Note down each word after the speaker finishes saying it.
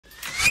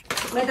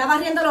Me está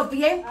barriendo los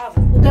pies.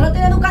 Usted no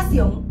tiene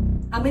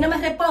educación. A mí no me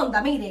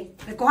responda, mire.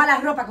 Recoja la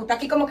ropa, que usted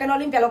aquí como que no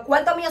limpia. Los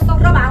cuartos míos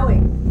son robados,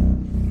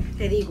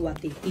 Te digo a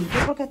ti. Y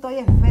yo porque estoy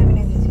enferma y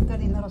necesito el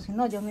dinero. Si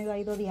no, yo me iba a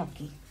ir de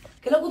aquí.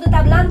 ¿Qué es lo que usted está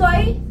hablando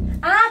ahí?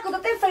 Ah, que usted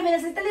está enferma y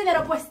necesita el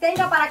dinero. Pues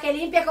tenga para que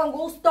limpie con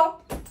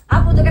gusto.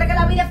 Ah, pues usted cree que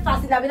la vida es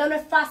fácil. La vida no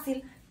es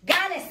fácil.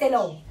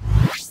 Gáneselo.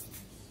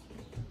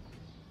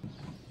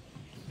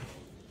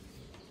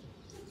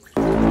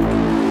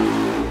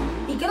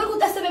 ¿Y qué es lo que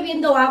usted está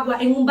bebiendo agua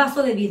en un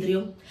vaso de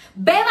vidrio?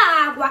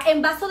 Beba agua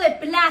en vaso de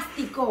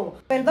plástico.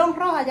 Perdón,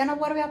 Roja, ya no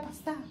vuelve a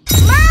pasar.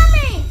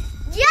 ¡Mami!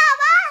 ¡Ya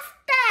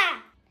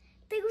basta!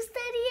 ¿Te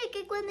gustaría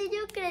que cuando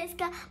yo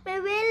crezca me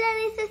vea la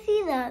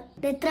necesidad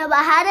de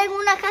trabajar en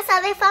una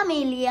casa de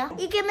familia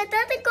y que me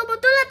traten como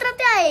tú la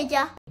trates a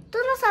ella? Tú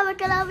no sabes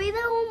que la vida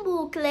es un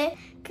bucle,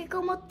 que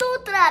como tú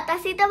tratas,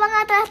 así te van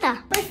a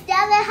tratar. Pues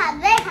ya deja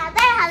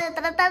de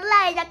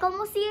tratarla a ella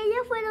como si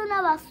ella fuera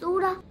una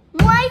basura.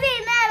 No hay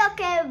dinero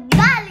que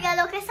valga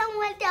lo que esa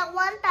mujer te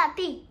aguanta a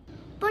ti.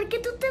 Porque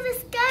tú te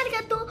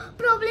descargas tus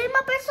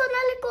problemas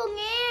personales con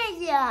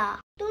ella.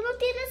 Tú no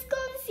tienes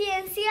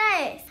conciencia,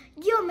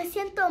 Yo me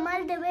siento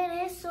mal de ver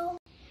eso.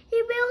 Y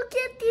veo que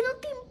a ti no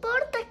te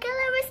importa.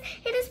 Cada vez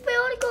eres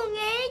peor con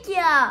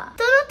ella.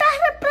 Tú no estás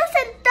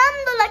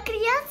representando la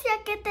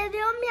crianza que te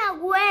dio mi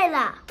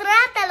abuela.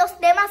 Trata a los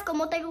demás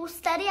como te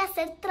gustaría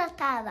ser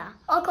tratada.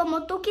 O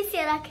como tú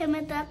quisieras que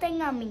me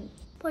traten a mí.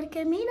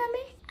 Porque mírame,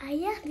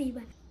 ahí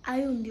arriba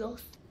hay un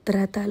Dios.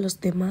 Trata a los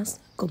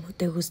demás como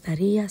te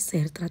gustaría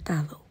ser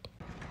tratado.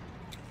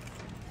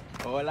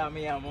 Hola,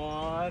 mi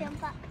amor. Dios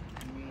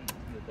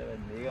te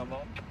bendiga,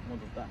 amor. ¿Cómo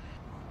tú estás?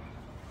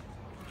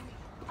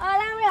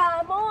 Hola, mi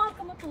amor,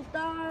 ¿cómo tú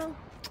estás?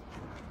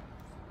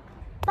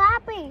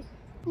 Papi,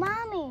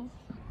 mami,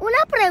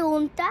 una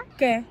pregunta.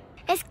 ¿Qué?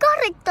 ¿Es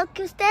correcto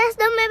que ustedes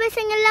no me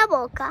besen en la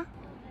boca?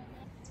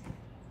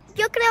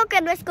 Yo creo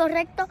que no es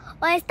correcto.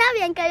 ¿O está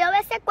bien que yo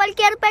bese a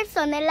cualquier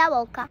persona en la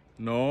boca?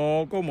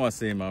 No, ¿cómo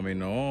así, mami?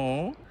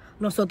 No.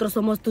 Nosotros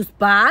somos tus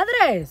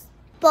padres.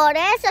 Por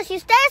eso, si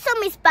ustedes son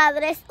mis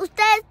padres,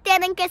 ustedes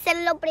tienen que ser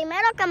lo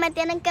primero que me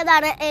tienen que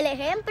dar el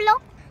ejemplo.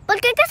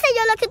 Porque qué sé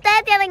yo lo que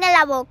ustedes tienen en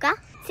la boca.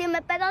 Si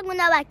me pegan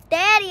una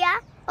bacteria,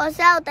 o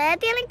sea, ustedes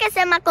tienen que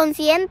ser más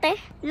conscientes.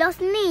 Los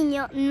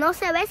niños no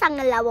se besan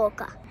en la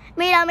boca.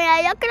 Mira,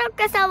 yo creo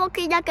que esa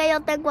boquilla que yo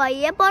tengo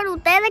ahí es por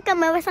ustedes que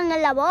me besan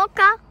en la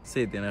boca.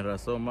 Sí, tienes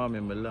razón, mami,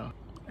 en verdad.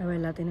 Es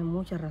verdad, tienes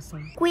mucha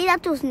razón. Cuida a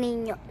tus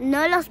niños,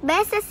 no los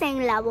beses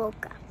en la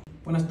boca.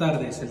 Buenas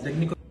tardes, el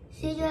técnico...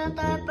 Sí, yo lo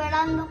estaba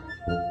esperando.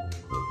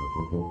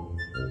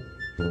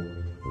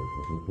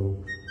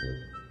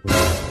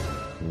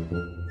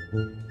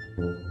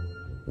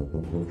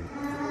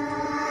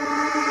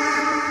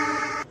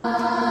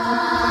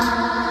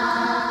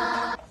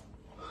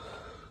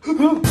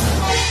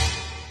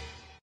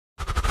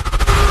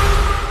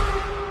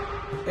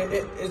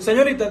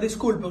 Señorita,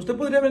 disculpe, ¿usted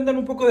podría brindarme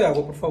un poco de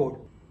agua, por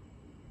favor?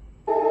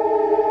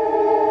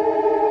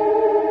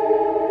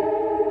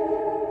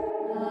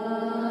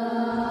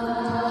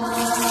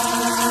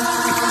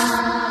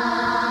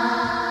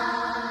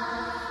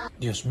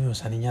 Dios mío,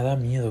 esa niña da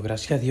miedo,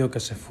 gracias a Dios que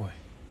se fue.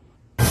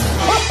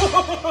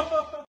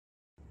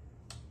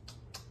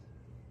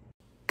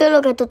 ¿Qué es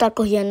lo que tú estás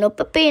cogiendo,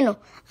 pepino?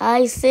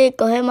 Ay, sí,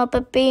 coge más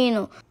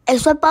pepino.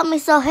 Eso es para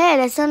mis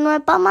ojeras, eso no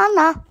es para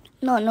maná.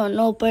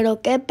 No, pero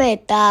qué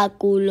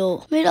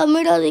espectáculo. Mira,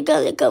 di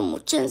que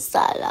mucha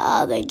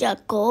ensalada, ella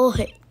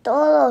coge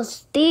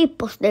todos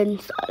tipos de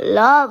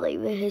ensalada y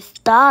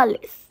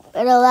vegetales.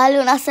 Pero dale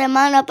una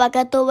semana para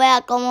que tú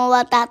veas cómo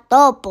va a estar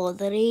todo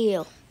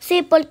podrido.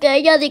 Sí, porque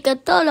ella di que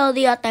todos los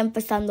días está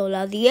empezando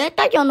la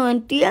dieta, yo no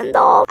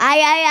entiendo.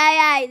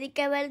 Ay, di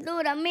que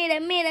verdura,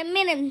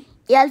 miren.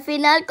 Y al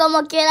final,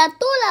 como quiera,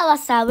 tú la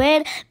vas a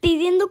ver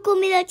pidiendo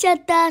comida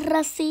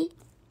chatarra, sí.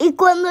 Y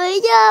cuando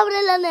ella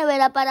abre la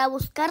nevera para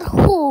buscar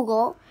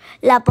jugo,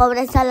 la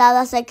pobre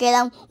ensalada se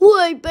quedan,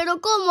 uy,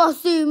 pero ¿cómo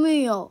así,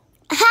 mío?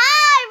 ¡Ay,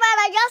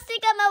 pero yo sí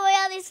que me voy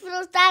a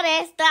disfrutar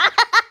esta!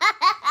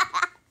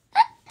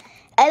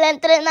 El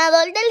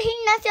entrenador del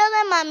gimnasio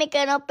de mami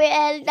que no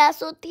pierda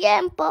su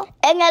tiempo.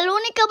 En el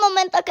único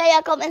momento que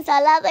ella come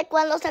ensalada es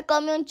cuando se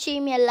come un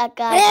chimi en la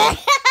calle.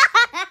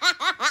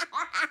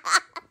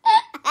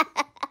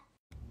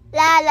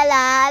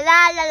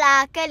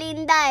 La, qué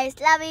linda es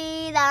la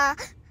vida.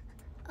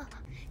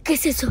 ¿Qué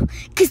es eso?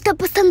 ¿Qué está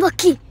pasando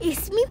aquí?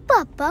 ¿Es mi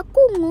papá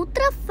con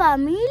otra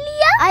familia?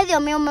 Ay,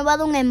 Dios mío, me va a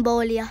dar una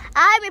embolia.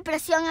 Ay, mi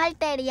presión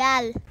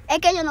arterial. Es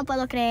que yo no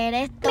puedo creer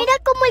esto. Mira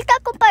cómo él está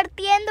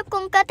compartiendo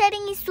con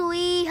Katherine y su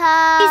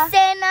hija. Y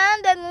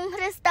cenando en un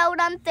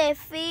restaurante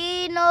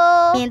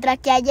fino. Mientras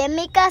que allá en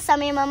mi casa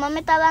mi mamá me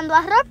está dando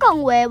arroz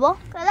con huevo.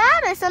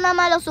 Claro, eso nada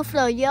más lo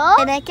sufro yo.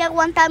 Tenés que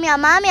aguantarme a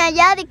mami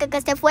allá de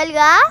que se fue el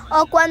gas.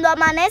 O cuando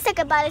amanece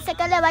que parece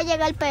que le va a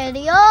llegar el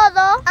periodo.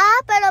 Ah,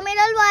 pero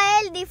míralo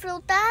a él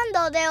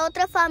disfrutando de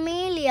otra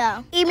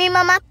familia. Y mi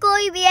mamá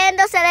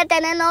cohibiéndose de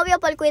tener novio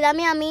por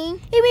cuidarme a mí.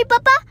 Y mi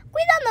papá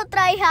cuidando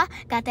otra hija.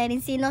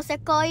 Catherine si no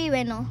se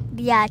cohíbe, no.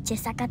 Diache,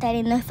 esa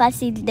Catherine no es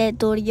fácil de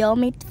tuyo,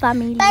 mi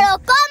familia. Pero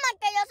coman,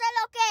 que yo sé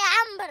lo que es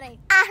hambre.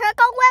 Arroz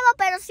con huevo,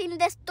 pero sin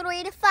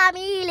destruir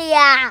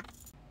familia.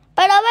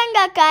 Pero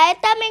venga acá,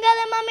 esta amiga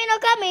de mami no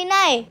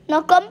camina,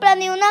 no compra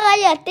ni una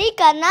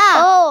galletica,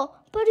 nada. Oh,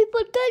 pero ¿y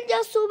por qué ella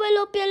sube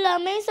los pies en la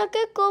mesa?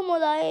 Qué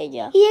cómoda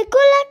ella. Y es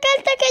con la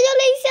carta que yo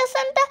le hice a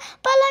Santa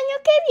para el año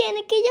que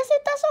viene, que ella se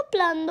está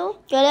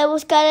soplando. Yo le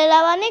buscaré el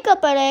abanico,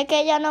 pero es que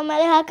ella no me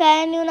deja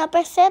caer ni una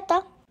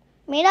peseta.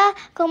 Mira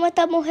cómo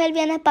esta mujer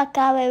viene para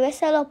acá,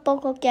 bebese lo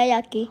poco que hay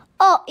aquí.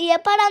 Oh, y es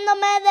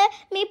parándome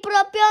de mi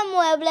propio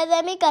mueble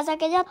de mi casa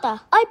que ya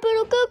está. Ay,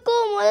 pero qué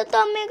cómodo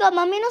esta amiga.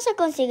 Mami no se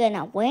consigue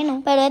nada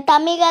bueno. Pero esta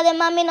amiga de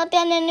mami no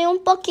tiene ni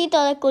un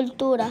poquito de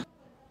cultura.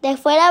 De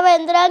fuera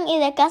vendrán y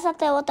de casa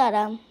te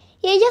botarán.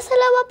 Y ella se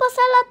la va a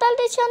pasar la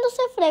tarde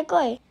echándose fresco,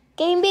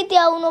 Que invite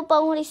a uno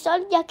para un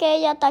resort ya que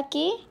ella está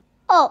aquí.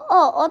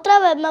 Otra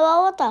vez me va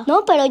a botar.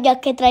 No, pero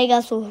ya que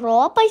traiga su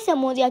ropa y se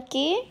mude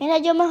aquí. Mira,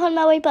 yo mejor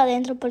me voy para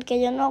adentro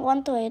porque yo no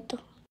aguanto esto.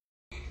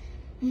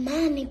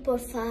 Mami, por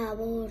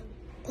favor,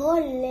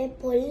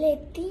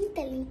 ponle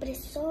tinta a la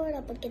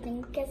impresora porque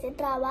tengo que hacer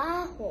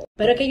trabajo.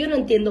 Pero es que yo no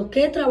entiendo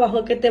qué trabajo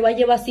es que te va a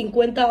llevar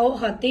 50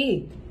 hojas a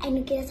ti. Ay,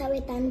 no quiero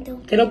saber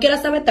tanto. Que no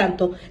quieras saber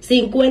tanto.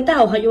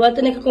 50 hojas yo voy a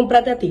tener que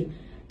comprarte a ti.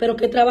 Pero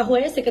 ¿qué trabajo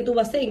es ese que tú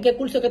vas a hacer? ¿En qué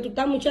curso que tú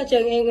estás, muchacha?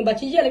 ¿En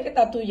bachiller? ¿Qué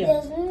estás tuya?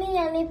 Dios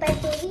mío, ni para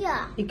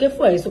estudiar. ¿Y qué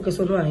fue eso? Que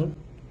eso no hay. No.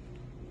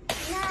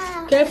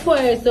 ¿Qué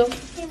fue eso?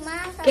 ¿Qué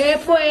masa? ¿Qué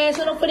fue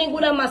eso? No fue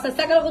ninguna masa.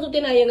 Saca lo que tú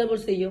tienes ahí en el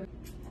bolsillo.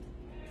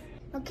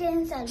 ¿No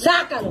quieren saber?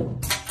 ¡Sácalo!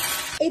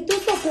 ¿Y tú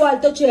tu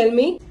cuarto,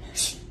 Chellmy?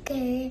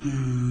 ¿Qué?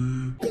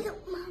 Pero,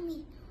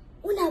 mami,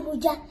 una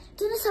bulla.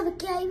 ¿Tú no sabes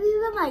que ahí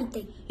vive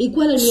Maite? ¿Y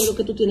cuál es el miedo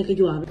que tú tienes que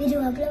yo hable?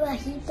 Pero habla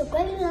bajito.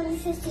 ¿Cuál es la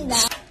necesidad?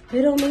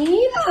 Pero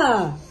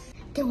mira.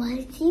 Te voy a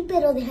decir,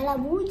 pero deja la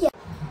bulla.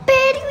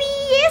 Pero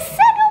 ¿y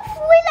esa no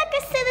fue la que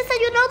se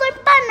desayunó dos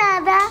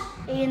empanadas?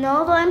 Y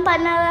no dos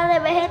empanadas de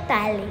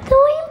vegetales.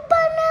 Dos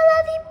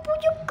empanadas de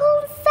pollo con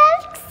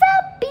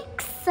salsa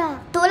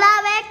pizza. Tú la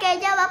ves que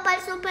ella va para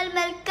el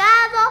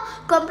supermercado,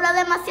 compra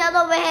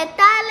demasiados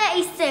vegetales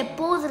y se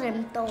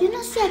pudren todos. Yo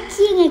no sé a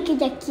quién es que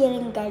ella quiere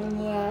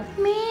engañar.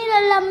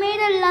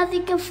 Mírala,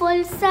 di que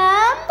forzándose.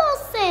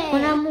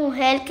 Una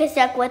mujer que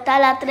se acuesta a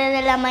las 3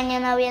 de la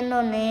mañana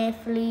viendo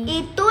Netflix.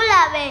 Y tú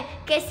la ves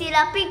que si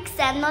la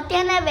pizza no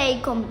tiene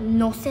bacon,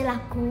 no se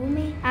la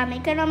come. A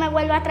mí que no me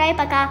vuelva a traer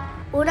para acá.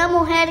 Una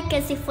mujer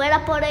que si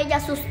fuera por ella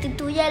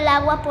sustituye el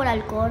agua por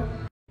alcohol.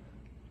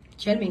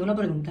 Chellmy, una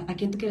pregunta. ¿A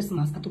quién tú quieres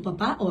más? ¿A tu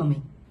papá o a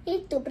mí?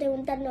 ¿Y tú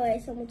preguntando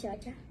eso,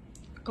 muchacha?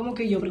 ¿Cómo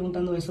que yo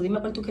preguntando eso? Dime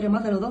cuál tú quieres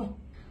más de los dos.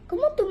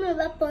 ¿Cómo tú me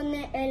vas a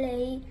poner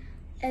LI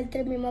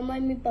entre mi mamá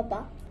y mi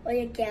papá?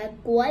 Oye, que a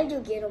cuál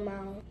yo quiero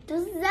más. ¿Tú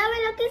sabes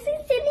lo que eso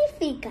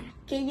significa?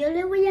 Que yo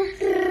le voy a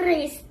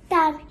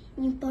restar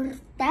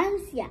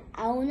importancia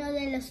a uno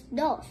de los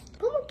dos.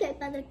 ¿Cómo que hay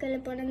padres que le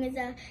ponen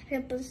esa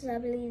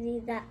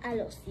responsabilidad a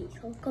los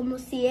hijos? Como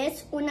si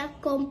es una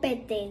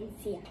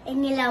competencia.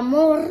 En el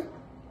amor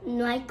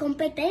no hay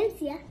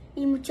competencia,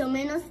 y mucho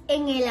menos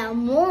en el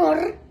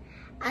amor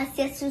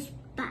hacia sus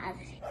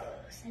padres.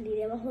 Salí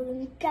debajo de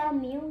un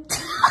camión.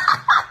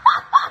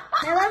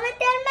 ¿Me va a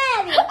meter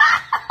en medio?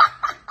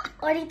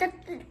 Ahorita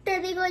te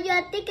digo yo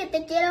a ti que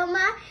te quiero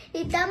más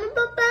y está mi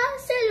papá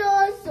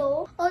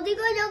celoso. O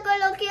digo yo que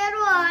lo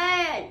quiero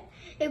a él.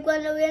 Y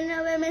cuando viene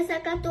a ver me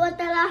saca tú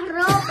hasta la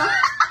ropa.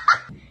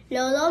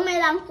 Los dos me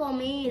dan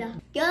comida.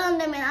 Yo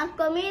donde me dan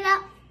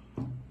comida,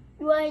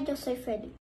 yo soy feliz.